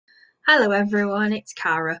Hello everyone, it's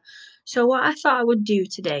Cara. So what I thought I would do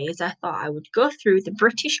today is I thought I would go through the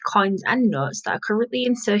British coins and notes that are currently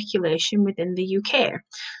in circulation within the UK.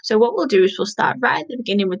 So what we'll do is we'll start right at the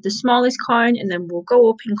beginning with the smallest coin and then we'll go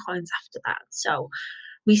up in coins after that. So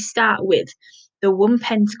we start with the 1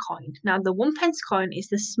 pence coin. Now the 1 pence coin is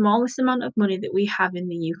the smallest amount of money that we have in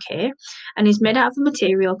the UK and is made out of a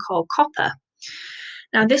material called copper.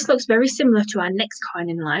 Now, this looks very similar to our next coin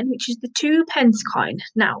in line, which is the 2 pence coin.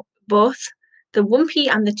 Now, both the 1p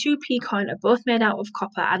and the 2p coin are both made out of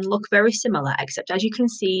copper and look very similar, except as you can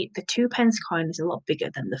see, the 2 pence coin is a lot bigger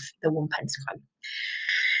than the 1 pence coin.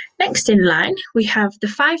 Next in line, we have the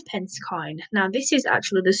 5 pence coin. Now, this is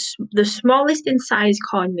actually the smallest in size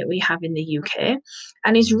coin that we have in the UK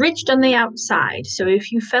and is ridged on the outside. So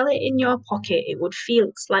if you felt it in your pocket, it would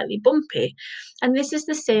feel slightly bumpy. And this is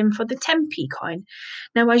the same for the 10p coin.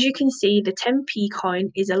 Now, as you can see, the 10p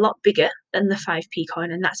coin is a lot bigger than the 5p coin,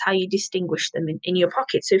 and that's how you distinguish them in your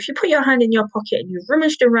pocket. So if you put your hand in your pocket and you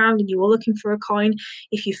rummaged around and you were looking for a coin,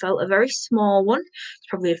 if you felt a very small one, it's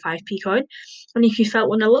probably a 5p coin. And if you felt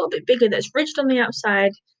one a little bit bigger that's ridged on the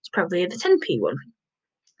outside, it's probably the 10p one.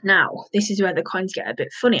 Now, this is where the coins get a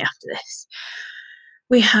bit funny after this.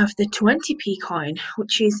 We have the 20p coin,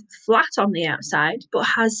 which is flat on the outside, but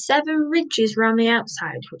has 7 ridges around the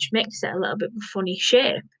outside, which makes it a little bit of a funny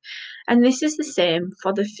shape. And this is the same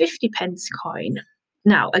for the 50 pence coin.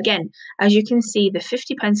 Now, again, as you can see, the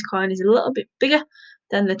 50 pence coin is a little bit bigger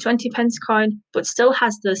than the 20 pence coin, but still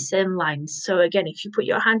has those same lines. So again, if you put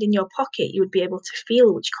your hand in your pocket, you would be able to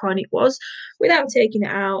feel which coin it was without taking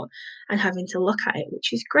it out and having to look at it,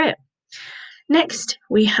 which is great. Next,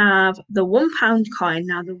 we have the £1 coin.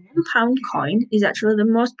 Now, the £1 coin is actually the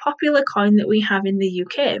most popular coin that we have in the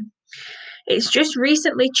UK. It's just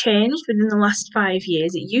recently changed within the last 5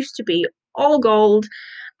 years. It used to be all gold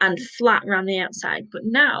and flat around the outside, but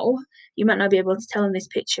now you might not be able to tell in this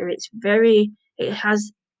picture. It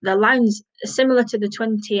has the lines similar to the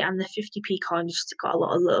 20 and the 50p coin, just got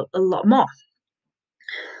a lot more.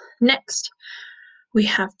 Next, we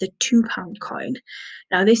have the £2 coin.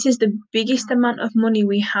 Now, this is the biggest amount of money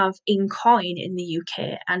we have in coin in the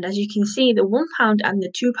UK. And as you can see, the £1 and the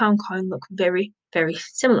 £2 coin look very, very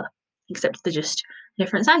similar, except they're just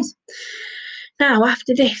different size. Now,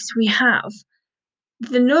 after this, we have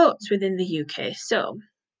the notes within the UK. So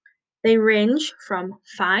they range from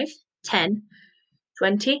 5, 10,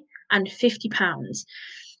 20, and £50.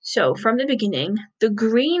 So from the beginning, the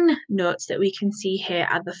green notes that we can see here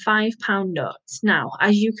are the £5 notes. Now,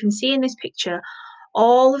 as you can see in this picture,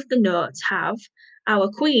 all of the notes have our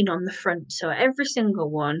Queen on the front. So every single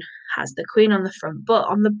one has the Queen on the front. But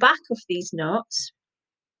on the back of these notes,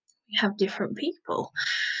 we have different people.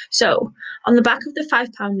 So on the back of the £5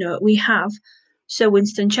 note, we have Sir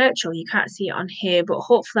Winston Churchill. You can't see it on here, but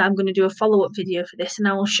hopefully I'm going to do a follow-up video for this and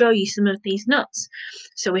I will show you some of these notes.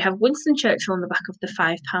 So we have Winston Churchill on the back of the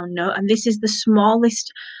 £5 note, and this is the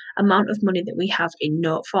smallest amount of money that we have in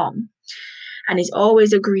note form, and is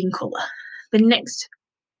always a green colour. The next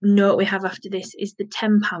note we have after this is the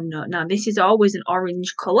 £10 note. Now, this is always an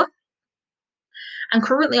orange colour. And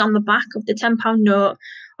currently on the back of the £10 note,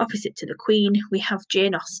 opposite to the Queen, we have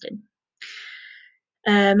Jane Austen.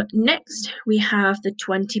 Next, we have the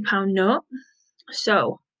 £20 note.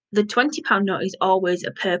 So the £20 note is always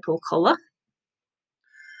a purple colour.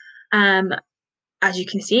 As you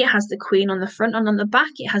can see, it has the Queen on the front, and on the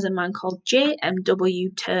back, it has a man called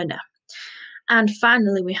J.M.W. Turner. And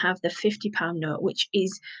finally, we have the £50 note, which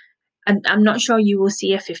is, and I'm not sure you will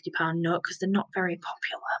see a £50 note because they're not very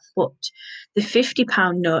popular, but the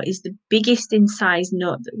 £50 note is the biggest in size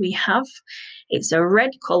note that we have. It's a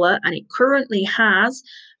red colour and it currently has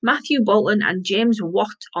Matthew Boulton and James Watt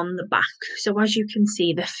on the back. So as you can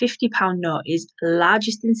see, the £50 note is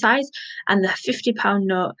largest in size and the £50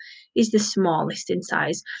 note is the smallest in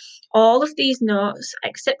size. All of these notes,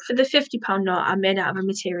 except for the £50 note, are made out of a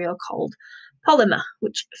material called polymer,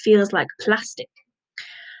 which feels like plastic.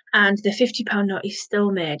 And the £50 note is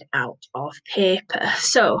still made out of paper.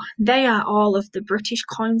 So they are all of the British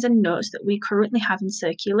coins and notes that we currently have in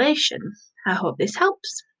circulation. I hope this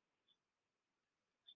helps.